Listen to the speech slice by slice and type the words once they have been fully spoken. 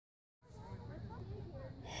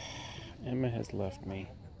Emma has left me.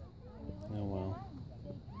 Oh well.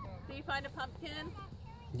 Did you find a pumpkin?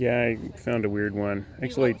 Yeah, I found a weird one.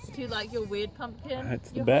 Actually, do you like your weird pumpkin?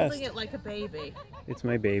 It's the You're best. holding it like a baby. It's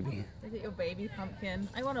my baby. Is it your baby pumpkin?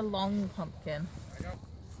 I want a long pumpkin.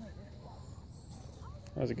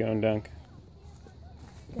 How's it going, Dunk?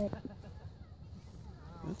 Good.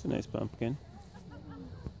 That's a nice pumpkin.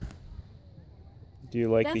 Do you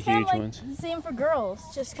like That's the huge not ones? the same for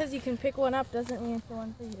girls. Just because you can pick one up doesn't mean it's the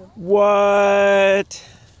one for you. What?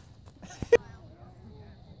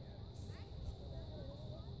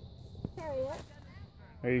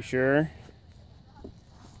 Are you sure?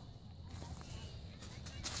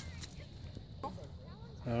 All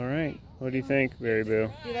right. What do you think, Berry Boo?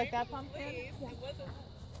 Do you like that pumpkin?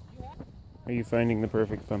 Are you finding the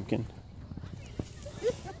perfect pumpkin?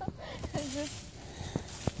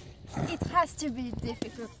 It has to be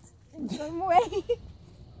difficult in some way.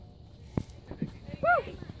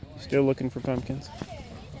 Still looking for pumpkins?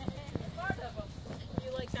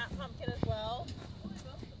 You like that pumpkin as well?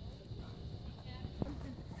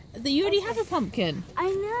 You already have a pumpkin. I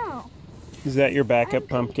know. Is that your backup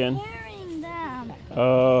pumpkin? Comparing them.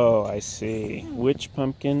 Oh, I see. Which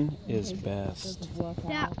pumpkin is best?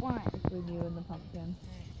 That one. Between you and the pumpkin.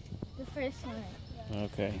 The first one.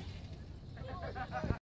 Okay.